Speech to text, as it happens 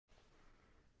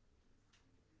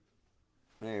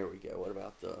There we go. What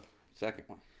about the second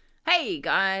one? Hey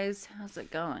guys, how's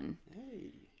it going? Hey.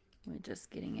 We're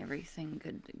just getting everything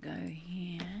good to go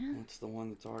here. That's the one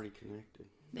that's already connected.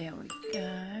 There we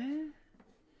go.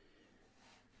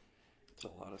 It's a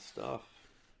lot of stuff.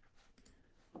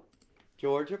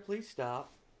 Georgia, please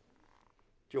stop.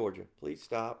 Georgia, please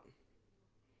stop.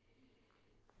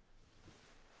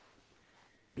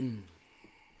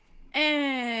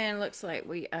 And looks like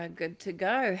we are good to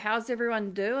go. How's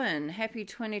everyone doing? Happy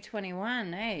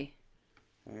 2021, eh?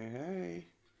 Hey.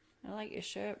 I like your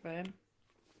shirt, bro.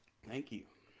 Thank you.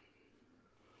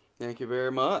 Thank you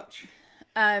very much.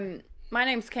 My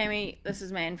name's Kami. This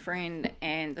is Man Frand,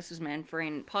 and this is Man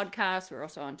Frand Podcast. We're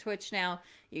also on Twitch now.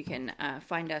 You can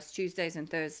find us Tuesdays and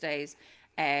Thursdays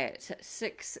at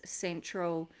 6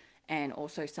 Central, and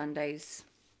also Sundays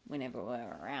whenever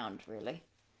we're around, really.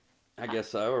 I guess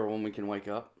so, or when we can wake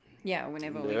up. Yeah,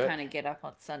 whenever we kind of get up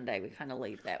on Sunday, we kind of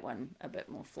leave that one a bit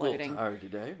more A little floating. tired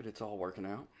today, but it's all working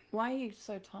out. Why are you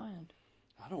so tired?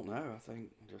 I don't know. I think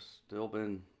just still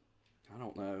been, I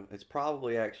don't know. It's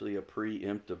probably actually a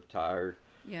preemptive tired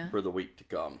for the week to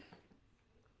come.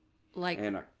 Like,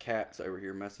 And a cat's over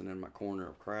here messing in my corner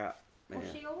of crap. Man.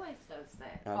 well, she always does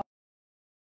that.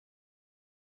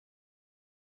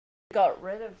 Got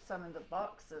rid of some of the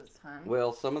boxes, huh?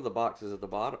 Well, some of the boxes at the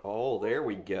bottom. Oh, there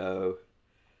we go.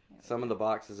 Some of the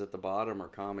boxes at the bottom are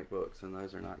comic books, and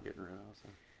those are not getting rid of. So.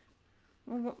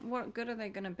 Well, what good are they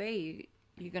going to be?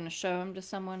 You going to show them to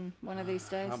someone one of these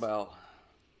days? How about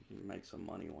you make some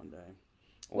money one day?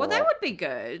 Well, that would be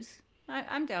good.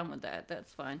 I'm down with that.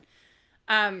 That's fine.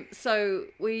 So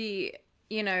we,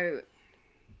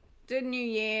 did New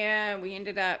Year. We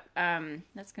ended up,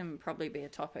 that's going to probably be a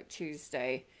topic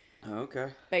Tuesday. Okay.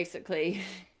 Basically,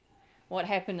 what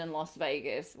happened in Las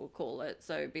Vegas, we'll call it.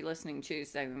 So be listening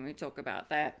Tuesday when we talk about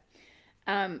that.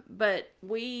 But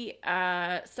we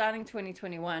are starting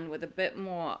 2021 with a bit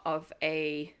more of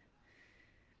a,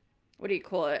 what do you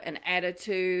call it? An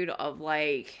attitude of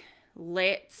like,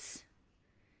 let's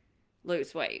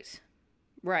lose weight,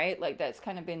 right? Like that's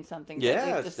kind of been something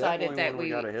that we've decided that we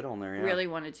got a hit on there, really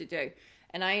wanted to do.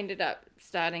 And I ended up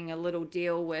starting a little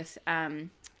deal with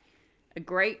a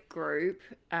great group.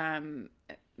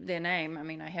 Their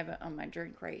name, I have it on my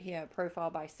drink right here,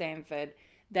 Profile by Sanford.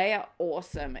 They are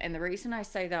awesome. And the reason I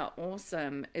say they're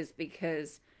awesome is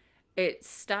because it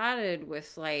started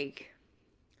with like,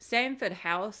 Sanford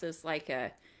House is like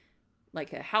a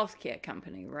healthcare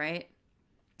company, right?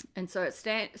 And so it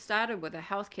started with a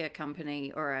healthcare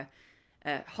company or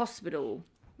a hospital,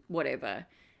 whatever.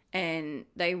 And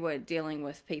they were dealing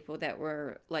with people that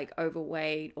were like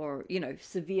overweight or,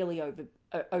 severely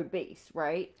obese,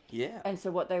 right? Yeah. And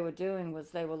so what they were doing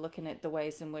was they were looking at the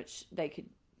ways in which they could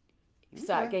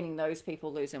start getting those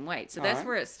people losing weight. So that's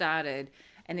where it started.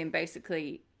 And then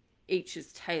basically each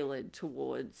is tailored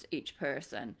towards each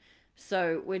person.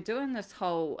 So I'm doing this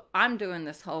whole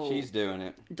She's doing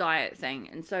it. diet thing.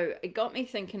 And so it got me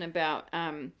thinking about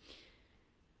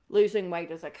losing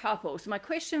weight as a couple. So my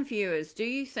question for you is, do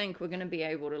you think we're going to be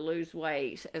able to lose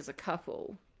weight as a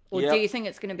couple? Or do you think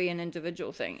it's going to be an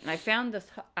individual thing? And I found this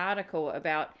article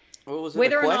about was it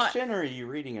whether a question or are you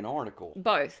reading an article?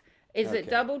 Both. Is it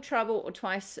double trouble or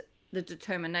twice the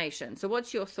determination? So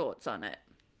what's your thoughts on it?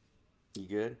 You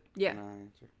good? Yeah. Can I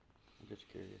answer? I'm just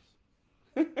curious.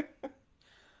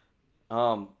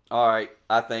 All right.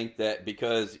 I think that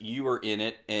because you were in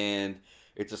it and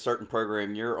it's a certain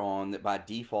program you're on, that by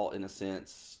default, in a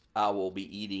sense, I will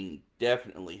be eating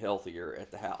definitely healthier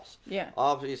at the house. Yeah.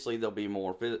 Obviously, there'll be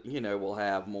more, we'll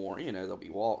have more, there'll be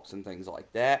walks and things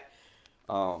like that.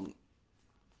 And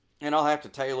I'll have to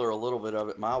tailor a little bit of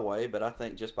it my way, but I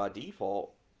think just by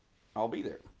default, I'll be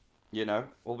there.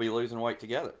 We'll be losing weight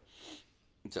together.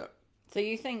 So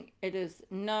you think we're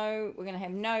going to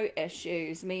have no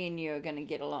issues. Me and you are going to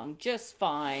get along just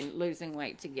fine, losing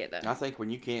weight together. I think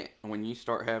when you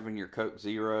start having your Coke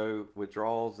Zero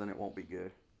withdrawals, then it won't be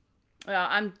good. Well,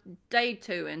 I'm day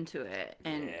 2 into it.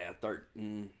 And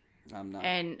I'm not.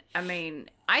 And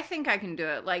I think I can do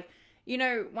it. Like,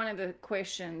 one of the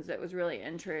questions that was really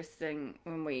interesting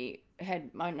when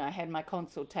I had my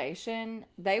consultation,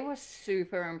 they were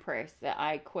super impressed that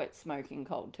I quit smoking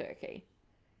cold turkey.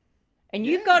 And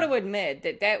you've got to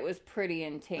admit that was pretty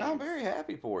intense. I'm very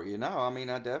happy for you.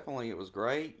 It was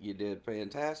great. You did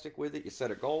fantastic with it. You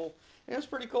set a goal. It was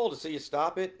pretty cool to see you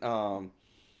stop it and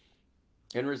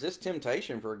resist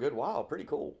temptation for a good while. Pretty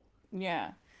cool.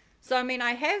 Yeah. So,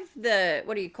 I have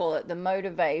the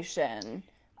motivation.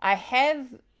 I have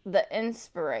the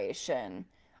inspiration.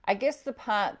 I guess the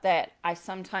part that I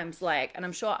sometimes lack, and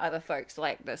I'm sure other folks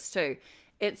like this too,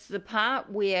 it's the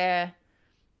part where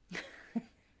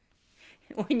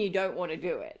when you don't want to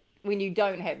do it, when you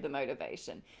don't have the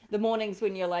motivation. The mornings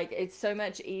when you're like, it's so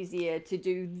much easier to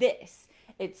do this.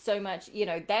 It's so much,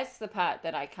 that's the part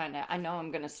that I know I'm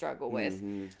going to struggle with.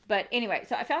 Mm-hmm. But anyway,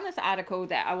 so I found this article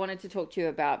that I wanted to talk to you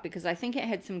about because I think it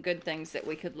had some good things that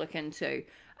we could look into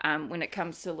when it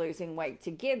comes to losing weight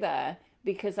together.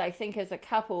 Because I think as a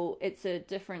couple, it's a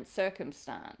different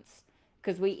circumstance.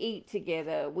 Because we eat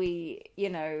together, we're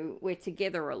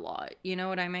together a lot. You know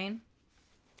what I mean?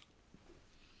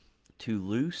 To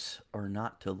loose or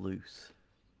not to loose?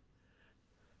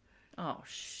 Oh,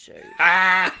 shoot.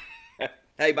 Ah!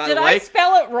 Hey, by Did the way, I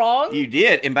spell it wrong? you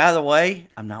did. And by the way,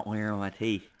 I'm not wearing my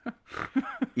teeth.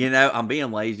 I'm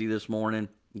being lazy this morning,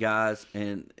 guys,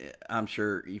 and I'm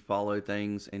sure you follow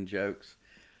things and jokes.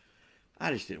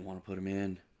 I just didn't want to put them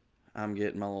in. I'm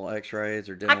getting my little x-rays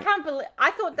or dental. I can't believe,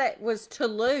 I thought that was to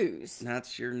lose.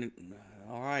 That's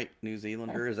all right, New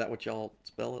Zealander. Is that what y'all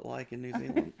spell it like in New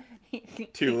Zealand?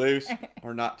 To loose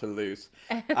or not to loose?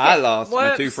 I lost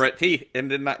my 2 front teeth and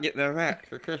did not get them back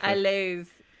for Christmas. I lose.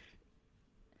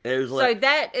 So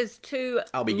that is to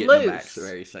I'll be getting loose. them back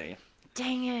very soon.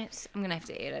 Dang it. I'm going to have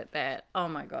to edit that. Oh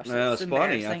my gosh. No, it's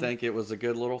funny. I think it was a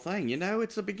good little thing.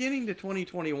 It's the beginning to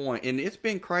 2021, and it's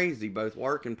been crazy, both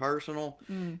work and personal,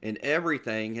 and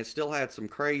everything has still had some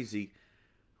crazy.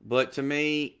 But to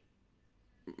me,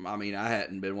 I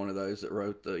hadn't been one of those that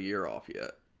wrote the year off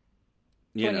yet.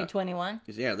 2021?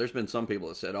 Yeah, there's been some people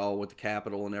that said, oh, with the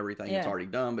capital and everything, it's already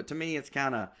done. But to me, it's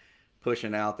kind of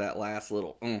pushing out that last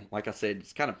little, like I said,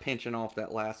 it's kind of pinching off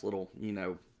that last little,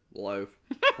 loaf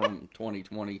from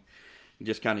 2020,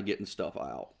 just kind of getting stuff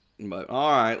out. But all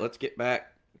right, let's get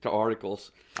back to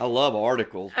articles. I love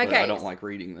articles, but I don't like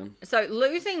reading them. So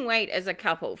losing weight as a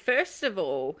couple, first of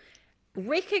all,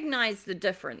 recognize the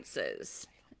differences.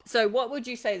 So what would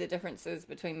you say the differences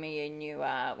between me and you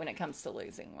are when it comes to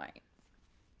losing weight?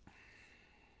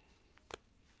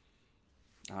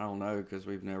 I don't know, because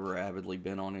we've never avidly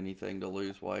been on anything to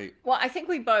lose weight. Well, I think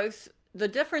we both, the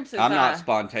differences I'm not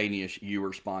spontaneous. You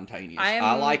are spontaneous.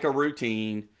 I like a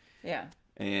routine. Yeah.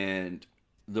 And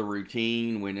the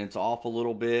routine, when it's off a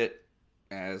little bit,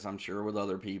 as I'm sure with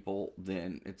other people,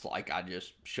 then it's like I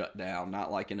just shut down. Not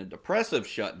like in a depressive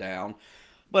shutdown,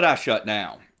 but I shut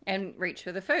down. And reach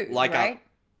for the food, like right?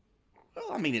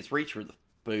 It's reach for the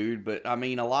food, but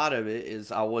a lot of it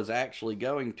is I was actually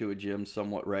going to a gym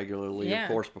somewhat regularly, of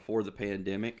course, before the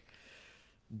pandemic.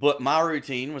 But my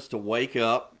routine was to wake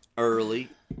up early,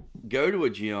 go to a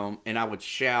gym, and I would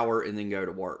shower and then go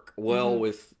to work. Well,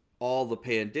 with all the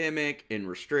pandemic and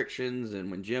restrictions, and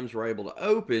when gyms were able to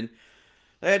open,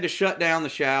 they had to shut down the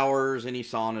showers, any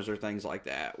saunas or things like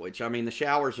that, which, the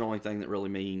showers are the only thing that really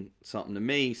mean something to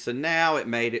me. So now it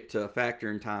made it to a factor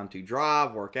in time to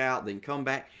drive, work out, then come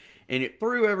back. And it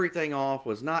threw everything off,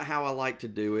 was not how I like to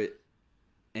do it.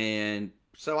 And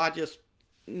so I just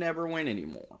never went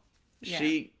anymore. Yeah.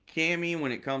 Cammie,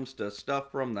 when it comes to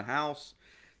stuff from the house,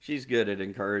 she's good at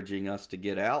encouraging us to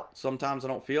get out. Sometimes I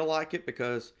don't feel like it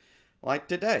because, like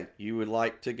today, you would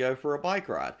like to go for a bike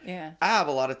ride. Yeah. I have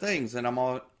a lot of things, and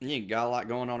got a lot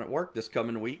going on at work this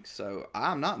coming week, so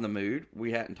I'm not in the mood.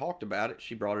 We hadn't talked about it.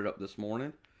 She brought it up this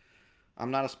morning.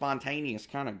 I'm not a spontaneous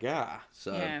kind of guy,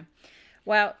 so. Yeah.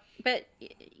 Well, but,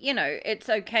 it's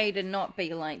okay to not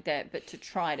be like that, but to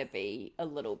try to be a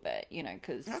little bit,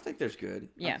 because... I think there's good.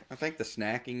 Yeah. I think the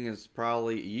snacking is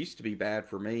probably... It used to be bad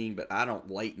for me, but I don't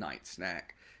late night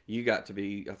snack. You got to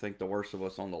be, I think, the worst of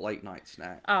us on the late night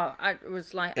snack. Oh, I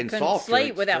was like... And I couldn't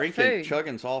sleep without food.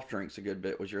 Chugging soft drinks a good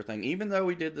bit was your thing, even though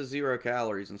we did the 0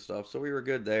 calories and stuff, so we were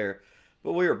good there.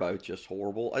 But we were both just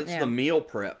horrible. It's the meal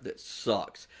prep that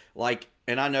sucks.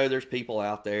 And I know there's people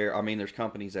out there, there's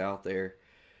companies out there,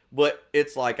 but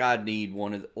it's like I need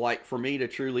one of for me to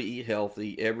truly eat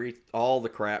healthy, all the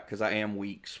crap, because I am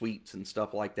weak, sweets and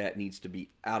stuff like that needs to be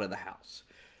out of the house.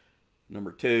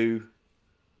 Number 2,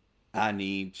 I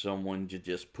need someone to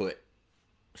just put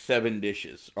 7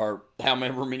 dishes, or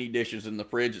however many dishes in the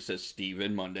fridge that says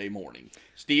Steven Monday morning,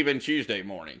 Steven Tuesday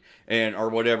morning, or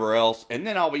whatever else, and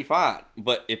then I'll be fine.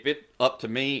 But if it's up to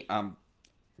me, I'm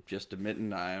just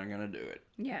admitting I ain't gonna do it.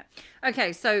 Yeah.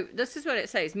 Okay, so this is what it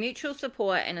says. Mutual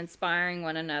support and inspiring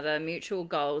one another, mutual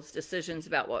goals, decisions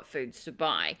about what foods to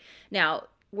buy. Now,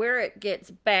 where it gets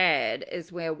bad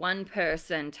is where one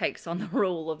person takes on the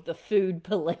role of the food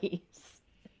police.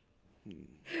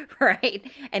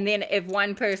 Right? And then if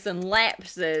one person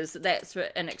lapses, that's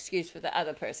an excuse for the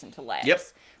other person to lapse. Yep.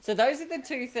 So those are the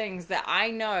 2 things that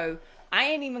I know. I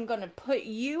ain't even going to put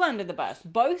you under the bus.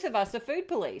 Both of us are food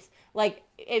police.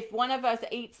 If one of us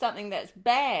eats something that's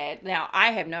bad, now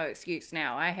I have no excuse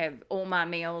now. I have all my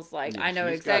meals. I know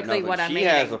exactly what I'm eating. She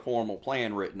has a formal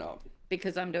plan written up.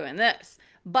 because I'm doing this.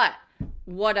 But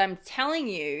what I'm telling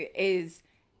you is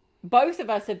both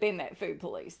of us have been that food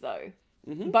police, though.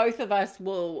 Both of us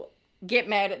will get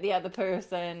mad at the other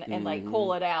person and like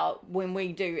call it out when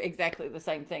we do exactly the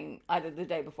same thing either the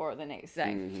day before or the next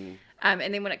day.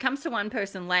 And then when it comes to one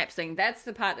person lapsing, that's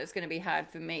the part that's going to be hard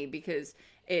for me, because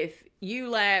if you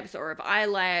lapse or if I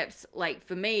lapse, like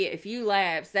for me, if you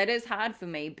lapse, that is hard for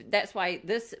me. That's why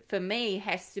this for me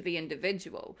has to be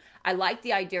individual. I like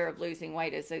the idea of losing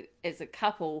weight as a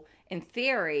couple in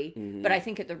theory, but I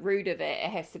think at the root of it, it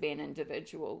has to be an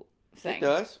individual thing. It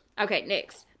does. Okay,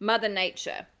 next, Mother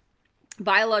Nature.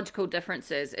 Biological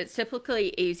differences. It's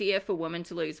typically easier for women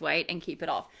to lose weight and keep it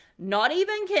off. Not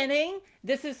even kidding.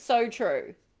 This is so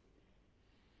true.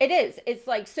 It is. It's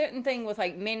like certain thing with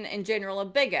like men in general are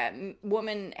bigger.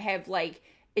 Women have like,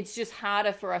 it's just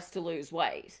harder for us to lose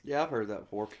weight. Yeah, I've heard that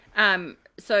before.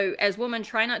 So as women,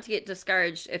 try not to get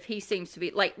discouraged if he seems to be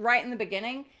like right in the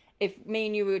beginning. If me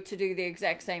and you were to do the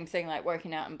exact same thing, like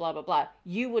working out and blah, blah, blah,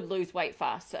 you would lose weight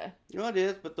faster. You know, it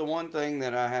is, but the one thing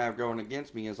that I have going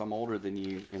against me is I'm older than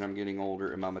you, and I'm getting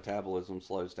older, and my metabolism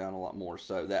slows down a lot more,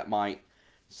 so that might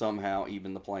somehow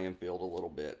even the playing field a little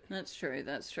bit. That's true,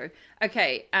 that's true.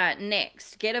 Okay,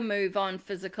 next, get a move on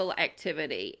physical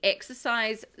activity.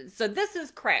 Exercise, so this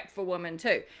is crap for women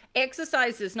too.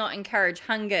 Exercise does not encourage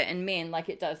hunger in men like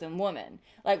it does in women.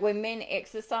 Like when men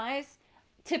exercise,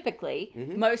 typically,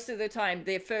 most of the time,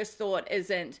 their first thought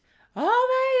isn't,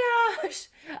 oh my gosh,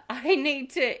 I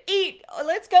need to eat.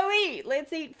 Let's go eat.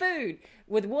 Let's eat food.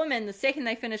 With women, the second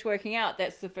they finish working out,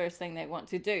 that's the first thing they want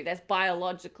to do. That's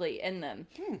biologically in them.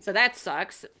 So that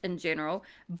sucks in general.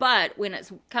 But when it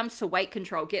comes to weight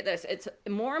control, get this, it's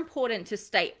more important to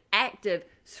stay active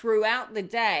throughout the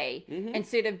day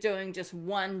instead of doing just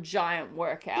one giant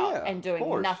workout and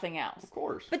doing nothing else. Of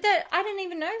course. But that I didn't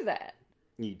even know that.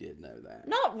 You did know that.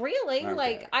 Not really. Okay.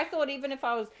 Like, I thought even if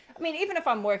I'm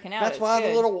working out, That's it's why good.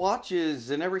 the little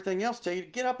watches and everything else tell you to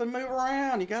get up and move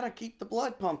around. You got to keep the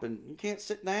blood pumping. You can't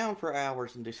sit down for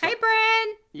hours and do something. Hey,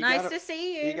 Brad. You Nice gotta- to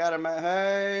see you. You got to,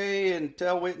 hey, and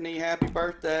tell Whitney happy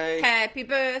birthday. Happy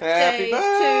birthday Happy to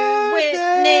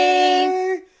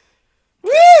birthday.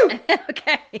 Woo! Whitney.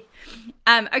 Okay.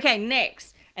 Okay,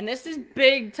 next. And this is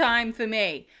big time for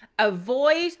me.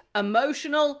 Avoid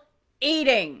emotional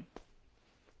eating.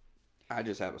 I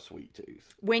just have a sweet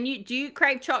tooth. Do you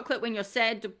crave chocolate when you're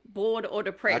sad, bored, or I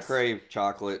depressed? crave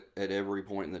chocolate at every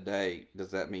point in the day.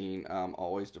 Does that mean I'm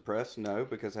always depressed? No,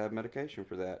 because I have medication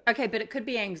for that. Okay, but it could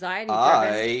be anxiety driven.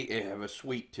 I have a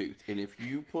sweet tooth, and if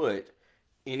you put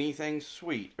anything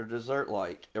sweet or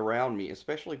dessert-like around me,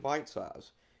 especially bite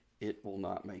size, it will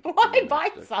not make it. Why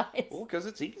bite size? Well, because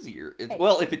it's easier.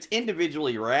 Well, if it's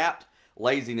individually wrapped,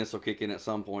 laziness will kick in at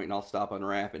some point, and I'll stop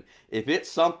unwrapping. If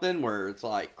it's something where it's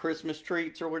like Christmas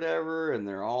treats or whatever, and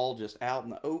they're all just out in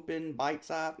the open, bite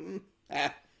size,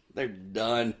 they're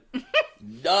done.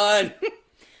 Done.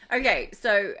 Okay,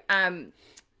 so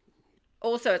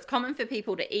also it's common for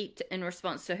people to eat in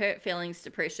response to hurt feelings,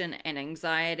 depression, and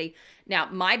anxiety. Now,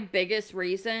 my biggest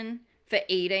reason for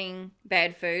eating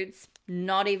bad foods,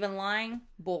 not even lying,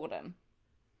 boredom.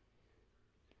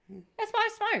 That's why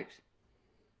I smoked.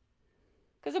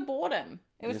 Because of boredom.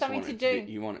 It was something to do.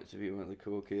 You want it to be one of the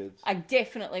cool kids. I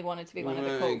definitely wanted to be one of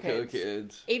the cool kids.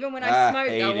 kids. Even when I smoked,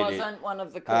 I wasn't one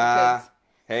of the cool kids.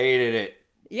 Hated it.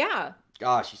 Yeah.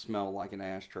 Gosh, you smell like an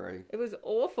ashtray. It was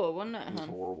awful, wasn't it? It was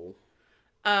horrible.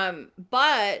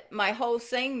 But my whole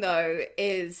thing, though,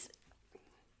 is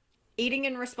eating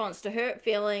in response to hurt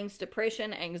feelings,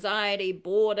 depression, anxiety,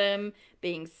 boredom,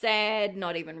 being sad,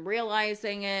 not even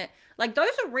realizing it. Like, those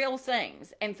are real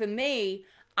things. And for me,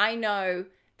 I know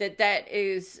that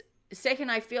is,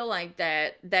 second I feel like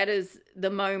that is the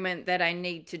moment that I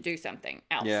need to do something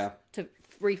else to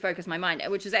refocus my mind,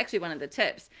 which is actually one of the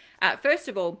tips. First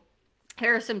of all,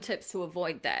 here are some tips to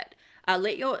avoid that.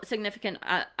 Let your significant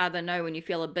other know when you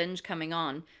feel a binge coming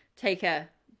on. Take a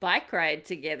bike ride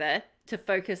together to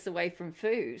focus away from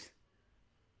food.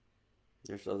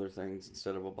 There's other things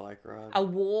instead of a bike ride. A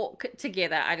walk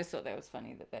together. I just thought that was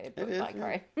funny that they had put a bike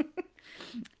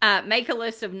ride. Make a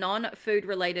list of non-food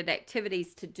related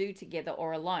activities to do together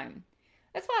or alone.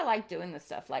 That's why I like doing this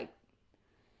stuff, like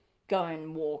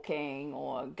going walking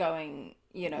or going,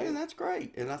 you know. Yeah, that's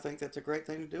great. And I think that's a great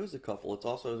thing to do as a couple. It's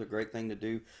also a great thing to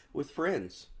do with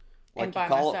friends. Like you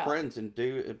call up friends and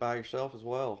do it by yourself as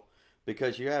well.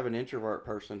 Because you have an introvert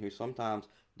person who sometimes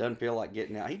doesn't feel like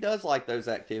getting out. He does like those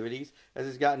activities. As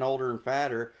he's gotten older and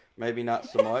fatter, maybe not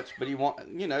so much, but he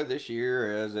this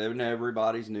year, as in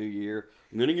everybody's new year,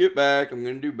 I'm going to get back, I'm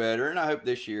going to do better, and I hope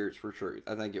this year it's for truth.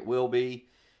 I think it will be.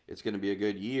 It's going to be a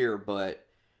good year, but,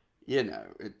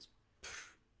 it's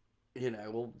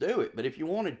we'll do it. But if you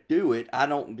want to do it, I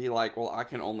don't be like, well, I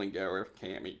can only go if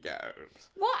Cammy goes.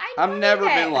 Well, I I've know never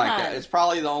that, been like hon. that. It's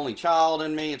probably the only child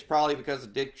in me. It's probably because I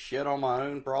did shit on my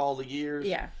own for all the years.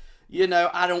 Yeah.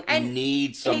 I don't And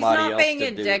need somebody else to do it. He's not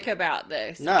being a dick about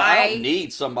this. No, I don't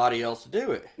need somebody else to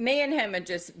do it. Me and him are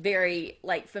just very,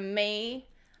 like, for me,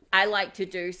 I like to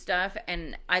do stuff,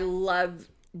 and I love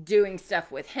doing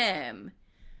stuff with him.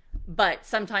 But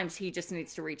sometimes he just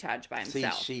needs to recharge by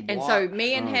himself. So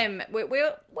me and him,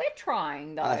 we're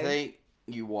trying, though. I think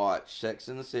you watch Sex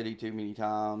in the City too many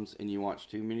times, and you watch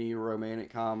too many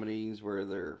romantic comedies where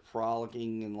they're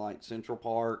frolicking in, like, Central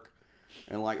Park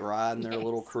and, like, riding their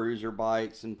little cruiser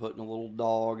bikes and putting a little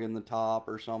dog in the top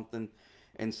or something.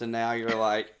 And so now you're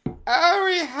like, oh,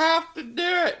 we have to do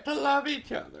it to love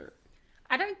each other.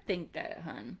 I don't think that,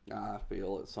 hon. I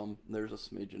feel there's a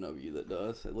smidgen of you that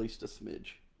does, at least a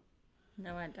smidge.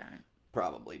 No, I don't.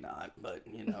 Probably not, but,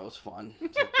 it's fun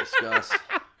to discuss.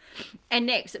 And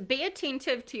next, be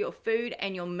attentive to your food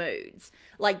and your moods.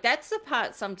 Like, that's the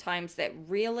part sometimes that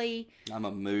really... I'm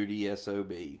a moody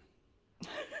SOB.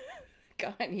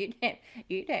 God,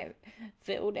 you'd have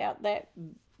filled out that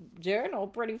journal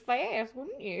pretty fast,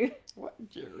 wouldn't you? What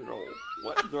journal?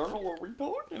 What journal are we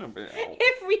talking about?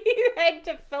 If you had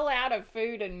to fill out a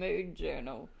food and mood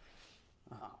journal.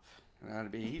 Oh,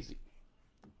 that'd be easy.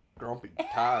 Grumpy,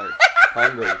 tired,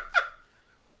 hungry.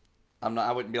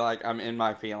 I wouldn't be like, I'm in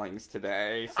my feelings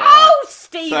today. So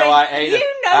Steven, I ate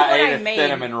I a mean.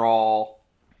 cinnamon roll.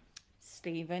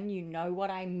 Steven, you know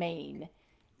what I mean.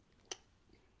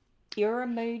 You're a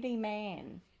moody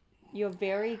man. You're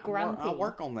very grumpy. I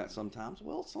work on that sometimes.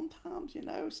 Well, sometimes,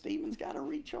 Steven's got to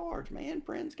recharge. Man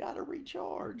Frand's got to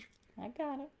recharge. I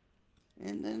got it.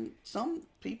 And then some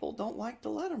people don't like to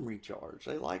let them recharge.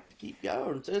 They like to keep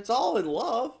going. It's all in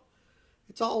love.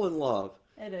 It's all in love.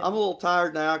 It is. I'm a little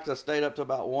tired now because I stayed up to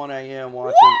about 1 a.m.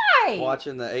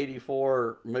 watching the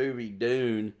 84 movie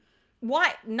Dune.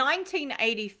 What?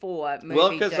 1984 movie. Well,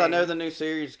 because I know the new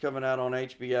series is coming out on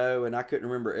HBO, and I couldn't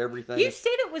remember everything. You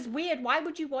said it was weird. Why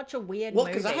would you watch a weird movie?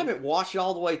 Well, because I haven't watched it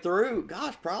all the way through.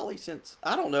 Gosh, probably since...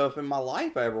 I don't know if in my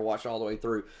life I ever watched all the way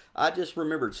through. I just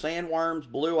remembered sandworms,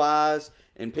 blue eyes,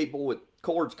 and people with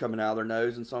cords coming out of their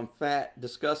nose, and some fat,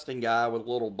 disgusting guy with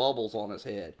little bubbles on his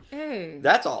head. Ew.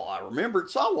 That's all I remembered,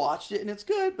 so I watched it, and it's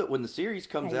good. But when the series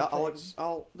comes out,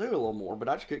 I'll do a little more. But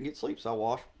I just couldn't get sleep, so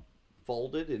I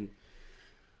folded, and...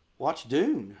 watch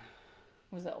Dune.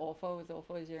 Was it awful? Was it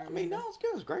awful as you remember? I mean, no, it's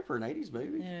good. It's great for an 80s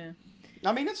movie. Yeah.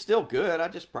 I mean, it's still good. I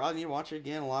just probably need to watch it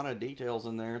again. A lot of details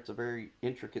in there. It's a very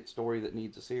intricate story that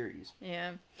needs a series.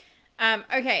 Yeah.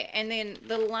 Okay, and then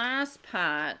the last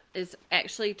part is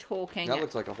actually talking... That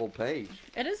looks like a whole page.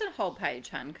 It is a whole page,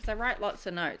 hun, because I write lots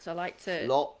of notes. I like to...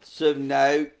 Lots of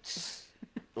notes.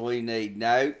 We need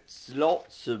notes.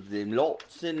 Lots of them.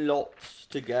 Lots and lots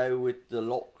to go with the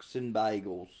lox and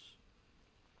bagels.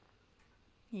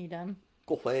 You done?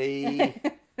 Coffee.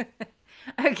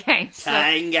 Okay, so...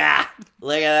 Tanga.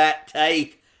 Look at that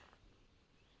teeth.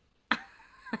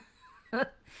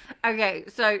 Okay,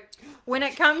 so when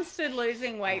it comes to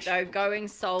losing weight, though, going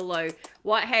solo,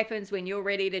 what happens when you're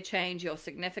ready to change, your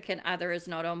significant other is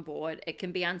not on board? It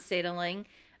can be unsettling.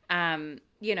 Change,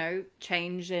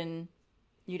 and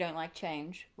you don't like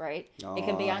change, right? It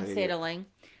can be unsettling.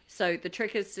 So the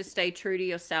trick is to stay true to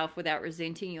yourself without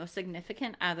resenting your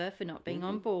significant other for not being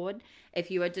on board.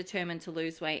 If you are determined to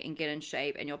lose weight and get in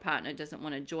shape and your partner doesn't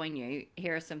want to join you,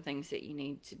 here are some things that you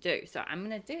need to do. So I'm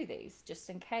going to do these just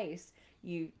in case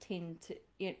you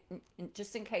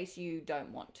just in case you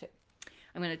don't want to.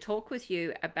 I'm going to talk with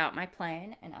you about my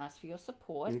plan and ask for your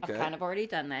support. Okay. I've kind of already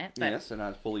done that. But yes, and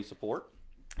I fully support.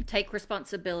 take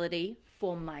responsibility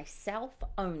for myself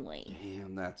only.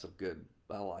 Damn, that's a good...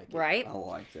 I like it. Right? I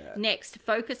like that. Next,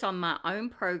 focus on my own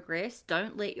progress.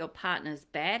 Don't let your partner's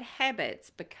bad habits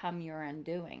become your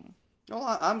undoing.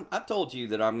 Well, I told you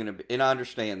that I'm going to be... And I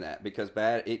understand that because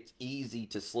it's easy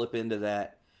to slip into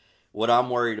that. What I'm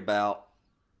worried about,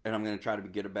 and I'm going to try to be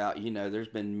good about, there's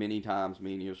been many times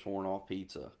me and you have sworn off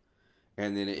pizza.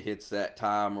 And then it hits that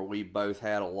time where we both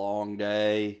had a long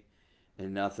day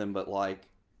and nothing but like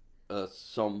a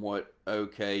somewhat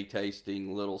okay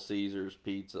tasting Little Caesars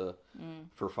pizza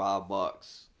for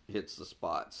 $5 hits the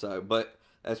spot. So, but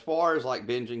as far as like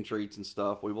binging treats and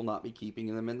stuff, we will not be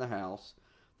keeping them in the house.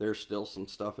 There's still some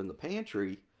stuff in the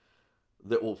pantry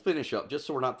that we'll finish up just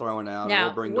so we're not throwing out. Now,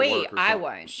 or bring to work or I something.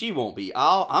 won't. She won't be.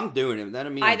 I'm doing it.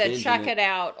 That means either chuck it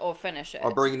out or finish it.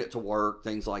 Or bringing it to work,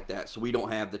 things like that. So we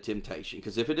don't have the temptation.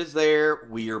 Because if it is there,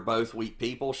 we are both weak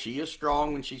people. She is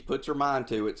strong when she puts her mind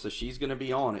to it, so she's going to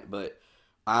be on it. But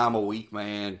I'm a weak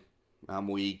man. I'm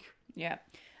weak. Yeah.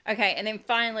 Okay, and then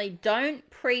finally, don't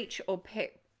preach or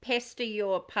pester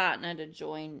your partner to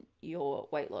join your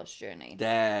weight loss journey.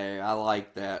 Dang, I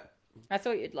like that. I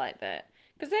thought you'd like that.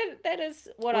 Because that is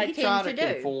what Well, I you try tend to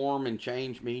to do. conform and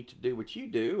change me to do what you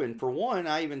do. And for one,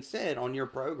 I even said on your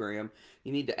program,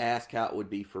 you need to ask how it would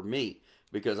be for me.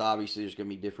 Because obviously there's going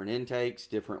to be different intakes,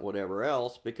 different whatever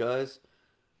else. Because,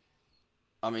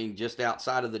 I mean, just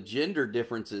outside of the gender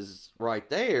differences right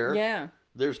there, Yeah.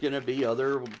 there's going to be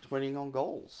other depending on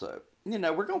goals. So, we're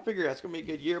going to figure out it's going to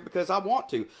be a good year because I want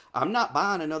to. I'm not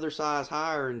buying another size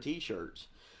higher in t-shirts.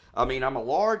 I mean, I'm a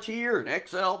large here and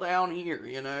XL down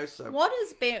here. So What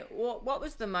has been, what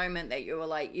was the moment that you were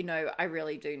like, I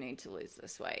really do need to lose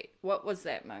this weight? What was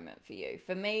that moment for you?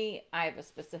 For me, I have a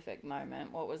specific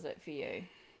moment. What was it for you?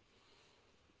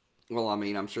 well, I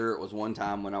mean, I'm sure it was one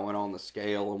time when I went on the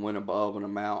scale and went above an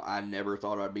amount I never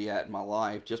thought I'd be at in my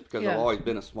life just because I've Yeah. always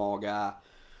been a small guy.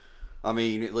 I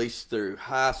mean, at least through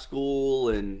high school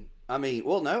and I mean,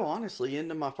 well, no, honestly,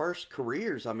 into my first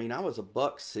careers, I mean, I was a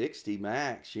buck 60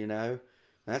 max.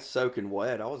 That's soaking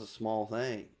wet. I was a small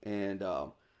thing. And,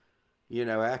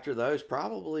 after those,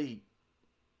 probably,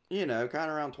 kind of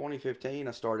around 2015,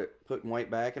 I started putting weight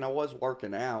back and I was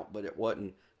working out, but it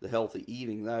wasn't the healthy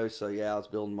eating though. So, yeah, I was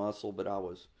building muscle, but I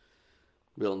was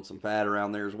building some fat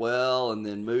around there as well and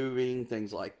then moving,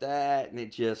 things like that. And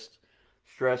it just,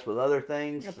 stress with other The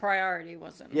things. priority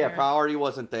wasn't Yeah, there. priority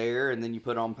wasn't there, and then you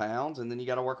put on pounds, and then you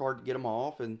got to work hard to get them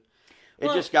off, and it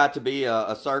Well, just got to be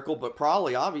a circle. But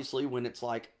probably, obviously, when it's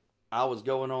like I was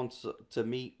going on to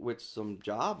meet with some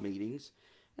job meetings,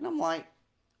 and I'm like,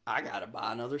 I got to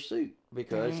buy another suit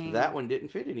because that dang. one didn't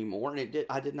fit anymore, and it did.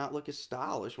 I did not look as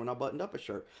stylish when I buttoned up a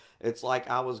shirt. It's like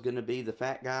I was going to be the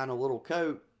fat guy in a little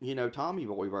coat, Tommy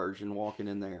Boy version walking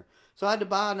in there. So I had to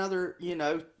buy another,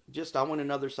 just I went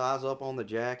another size up on the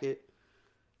jacket.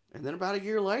 And then about a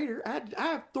year later, I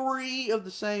have three of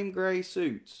the same gray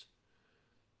suits.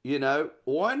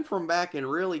 One from back in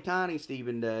really tiny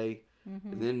Stephen Day,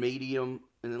 and Mm-hmm. then medium,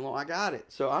 and then I got it.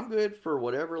 So I'm good for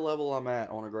whatever level I'm at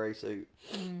on a gray suit.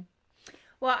 Mm-hmm.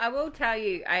 Well, I will tell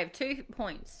you, I have 2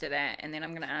 points to that, and then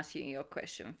I'm going to ask you your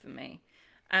question for me.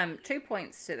 2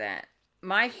 points to that.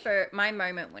 My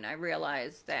moment when I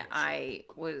realized that I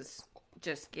was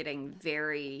just getting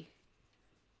very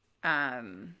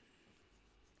um,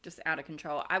 just out of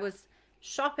control. I was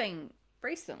shopping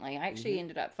recently. I actually Hmm.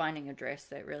 ended up finding a dress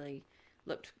that really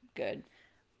looked good.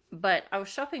 But I was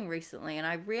shopping recently and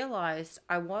I realized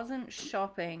I wasn't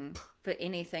shopping for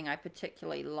anything I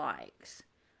particularly liked.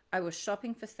 I was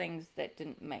shopping for things that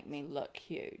didn't make me look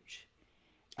huge.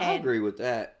 I And agree with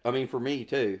that. I mean, for me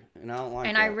too, and I don't like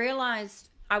and I that. realized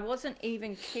I wasn't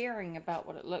even caring about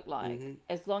what it looked like Hmm.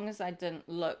 as long as I didn't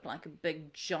look like a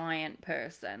big giant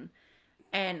person.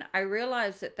 And I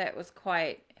realized that that was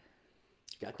quite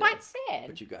Got that, quite sad.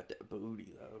 but you got that booty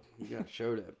though. You got to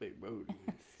show that big booty.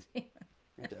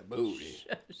 Got that booty.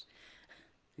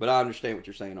 But I understand what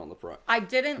you're saying on the front. I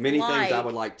didn't Many things I like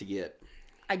would like to get.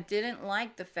 I didn't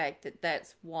like the fact that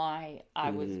that's why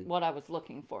I was Hmm. what I was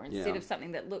looking for instead Yeah. of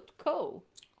something that looked cool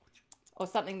or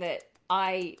something that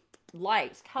I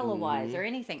liked color wise Hmm. or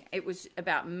anything. It was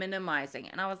about minimizing,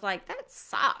 and I was like, that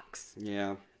sucks.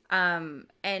 Yeah.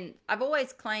 And I've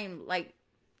always claimed like,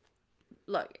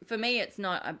 look, for me, it's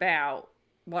not about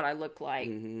what I look like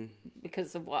Hmm.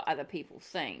 because of what other people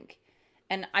think,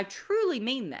 and I truly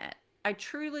mean that. I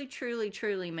truly, truly,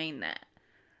 truly mean that.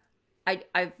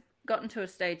 I've gotten to a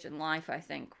stage in life, I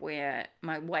think, where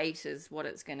my weight is what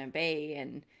it's going to be.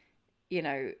 And,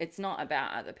 it's not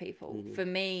about other people. Hmm. For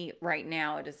me, right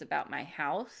now, it is about my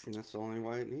health And that's the only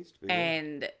way it needs to be. Yeah.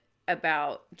 and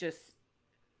about just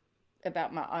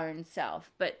about my own self.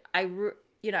 But I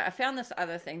found this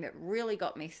other thing that really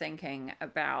got me thinking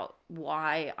about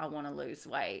why I want to lose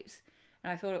weight.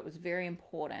 And I thought it was very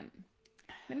important.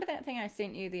 Remember that thing I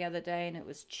sent you the other day? And it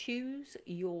was choose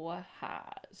your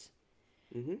hard.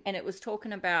 Hmm. And it was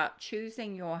talking about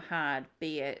choosing your hard,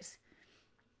 be it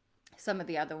some of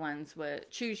the other ones were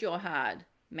choose your hard,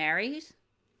 married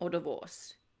or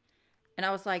divorced. And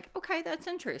I was like, okay, that's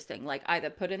interesting. Like either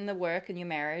put in the work in your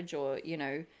marriage or,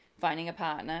 finding a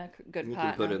partner, good You can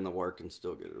partner. put in the work and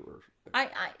still get it work.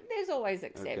 There's always Okay.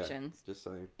 exceptions Just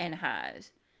saying. and hard.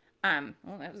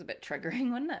 Well, that was a bit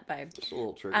triggering, wasn't it, babe? Just a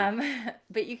little trigger.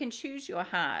 But you can choose your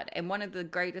hard. And one of the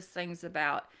greatest things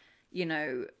about, you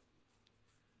know,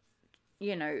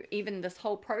 even this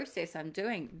whole process I'm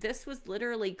doing, this was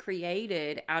literally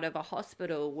created out of a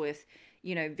hospital with,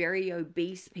 very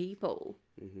obese people.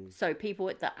 Hmm. So people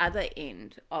at the other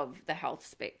end of the health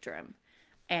spectrum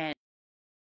and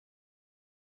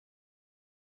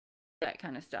that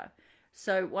kind of stuff.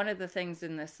 So one of the things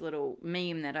in this little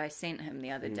meme that I sent him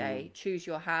the other day, choose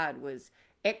your hard, was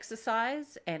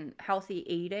exercise and healthy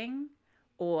eating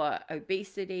or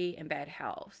obesity and bad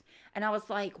health. And I was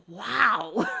like,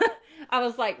 wow. I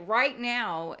was like, right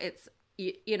now, it's,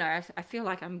 you know, I feel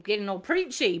like I'm getting all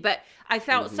preachy, but I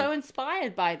felt so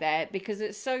inspired by that because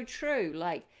it's so true.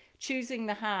 Like, choosing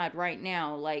the hard right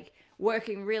now, like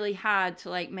working really hard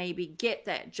to like maybe get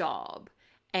that job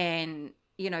and,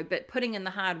 you know, but putting in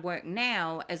the hard work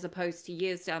now as opposed to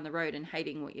years down the road and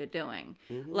hating what you're doing.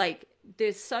 Like,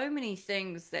 there's so many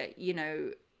things that, you know,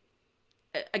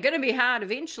 are going to be hard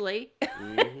eventually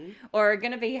or are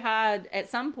going to be hard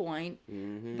at some point.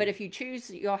 But if you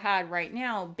choose your hard right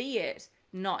now, be it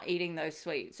not eating those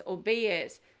sweets or be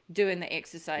it doing the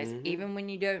exercise, even when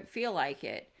you don't feel like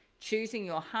it, choosing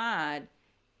your hard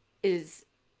is,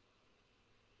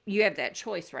 you have that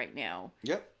choice right now.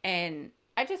 Yep. And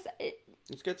I just,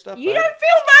 it's good stuff. You don't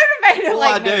feel motivated. Well,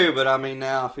 like I do, but I mean,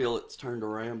 now I feel it's turned to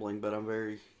rambling, but I'm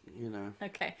very, you know.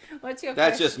 Okay. What's your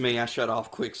That's question? just me. I shut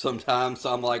off quick sometimes,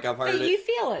 so I'm like, I've heard But it. you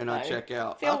feel it, and though. I check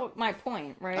out. Feel my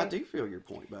point, right? I do feel your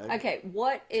point, babe. Okay.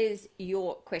 What is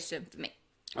your question for me?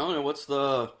 I don't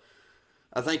know.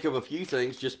 I think of a few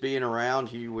things just being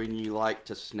around you when you like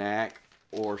to snack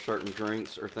or certain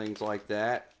drinks or things like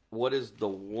that. What is the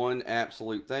one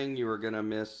absolute thing you are going to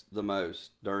miss the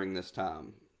most during this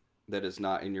time that is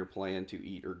not in your plan to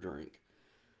eat or drink?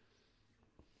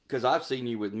 Because I've seen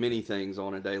you with many things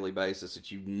on a daily basis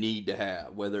that you need to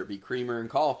have, whether it be creamer and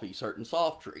coffee, certain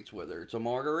soft drinks, whether it's a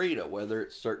margarita, whether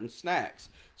it's certain snacks.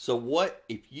 So what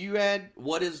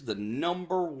is the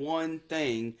number one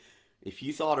thing, if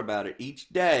you thought about it each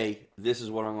day, this is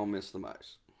what I'm going to miss the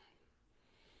most?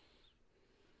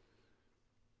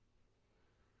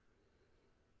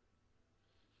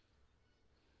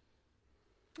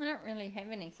 I don't really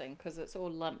have anything because it's all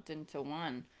lumped into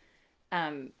one.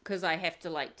 Because I have to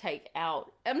like take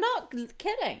out. I'm not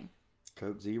kidding.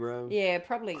 Coke Zero? Yeah,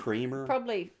 probably Creamer?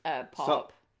 Probably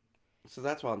pop. So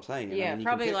that's what I'm saying. Yeah, I mean, you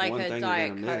probably can pick like one a thing Diet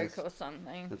you're gonna miss. Coke or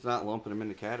something. It's not lumping them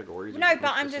into categories. No,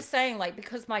 but I'm just saying, like,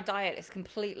 because my diet is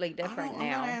completely different I'm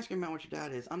now. not asking about what your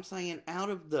diet is. I'm saying out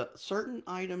of the certain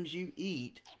items you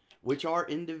eat, which are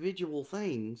individual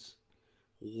things,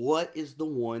 what is the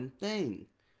one thing?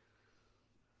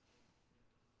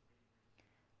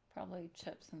 Probably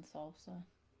chips and salsa.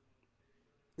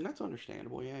 And that's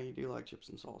understandable. Yeah, you do like chips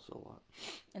and salsa a lot.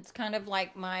 It's kind of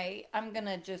like I'm going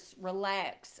to just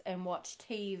relax and watch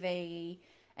TV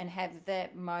and have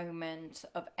that moment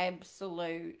of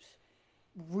absolute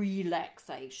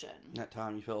relaxation. That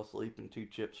time you fell asleep and 2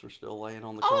 chips were still laying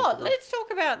on the Oh, comforter. let's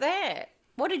talk about that.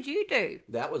 What did you do?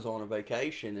 That was on a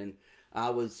vacation, and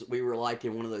we were like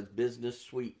in one of those business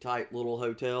suite type little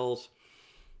hotels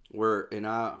and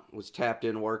I was tapped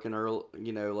in working early,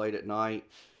 late at night,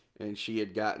 and she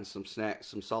had gotten some snacks,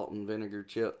 some salt and vinegar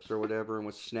chips or whatever, and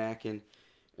was snacking.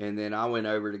 And then I went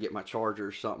over to get my charger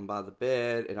or something by the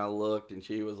bed, and I looked, and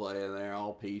she was laying there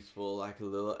all peaceful like a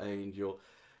little angel.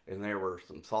 And there were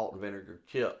some salt and vinegar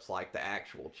chips, like the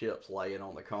actual chips, laying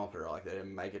on the comforter, like they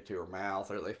didn't make it to her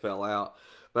mouth or they fell out.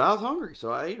 But I was hungry,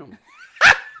 so I ate them.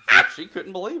 She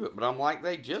couldn't believe it, but I'm like,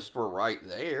 they just were right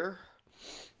there.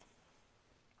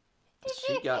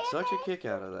 She got such a kick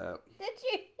out of that. Did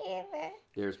you hear that?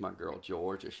 There's my girl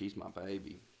Georgia. She's my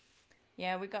baby.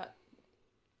 Yeah, we got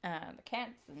the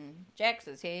cats and Jax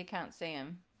is here. You can't see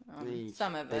him.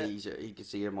 Some of it. You can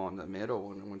see him on the middle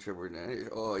one.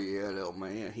 Oh yeah, little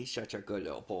man. He's such a good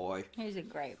little boy. He's a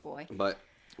great boy. But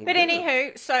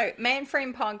anywho, so Man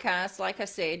Frand podcast, like I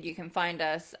said, you can find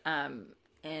us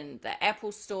in the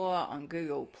Apple Store, on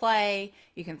Google Play.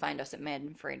 You can find us at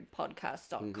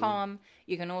manfriendpodcast.com.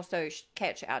 You can also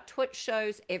catch our Twitch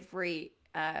shows every...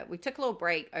 we took a little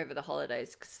break over the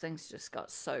holidays because things just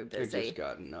got so busy. It just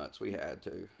got nuts. We had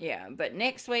to. Yeah, but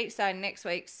starting next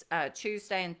week's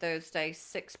Tuesday and Thursday,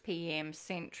 6 p.m.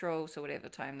 Central, so whatever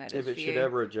time that is If it for should you.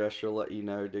 ever adjust, she'll let you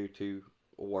know due to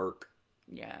work.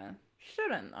 Yeah,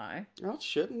 shouldn't though. No, it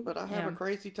shouldn't, but I have a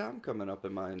crazy time coming up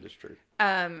in my industry.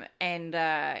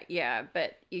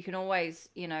 But you can always,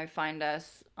 find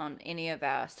us on any of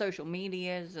our social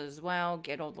medias as well.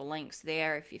 Get all the links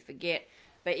there if you forget.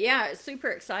 But yeah, it's super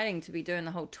exciting to be doing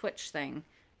the whole Twitch thing.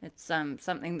 It's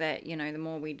something that, the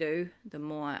more we do, the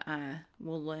more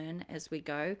we'll learn as we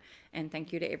go. And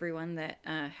thank you to everyone that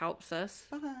helps us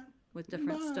with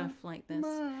different stuff like this.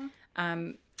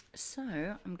 So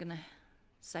I'm going to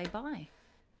say bye.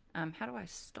 How do I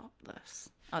stop this?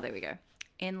 Oh, there we go.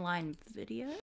 Inline video.